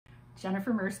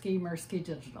Jennifer Mirsky,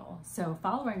 MirskyDigital. So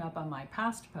following up on my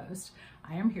past post,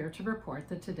 I am here to report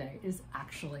that today is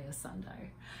actually a Sunday.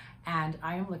 And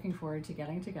I am looking forward to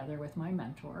getting together with my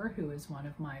mentor, who is one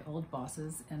of my old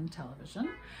bosses in television.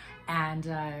 And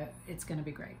it's going to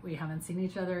be great. We haven't seen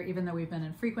each other, even though we've been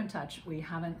in frequent touch, we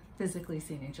haven't physically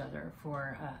seen each other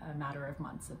for a matter of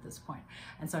months at this point.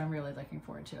 And so I'm really looking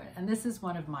forward to it. And this is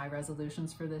one of my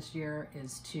resolutions for this year,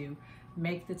 is to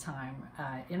make the time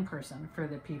in person for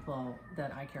the people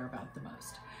that I care about the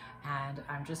most. And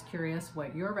I'm just curious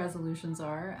what your resolutions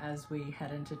are as we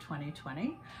head into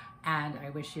 2020. And I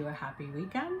wish you a happy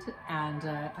weekend and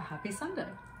a happy Sunday.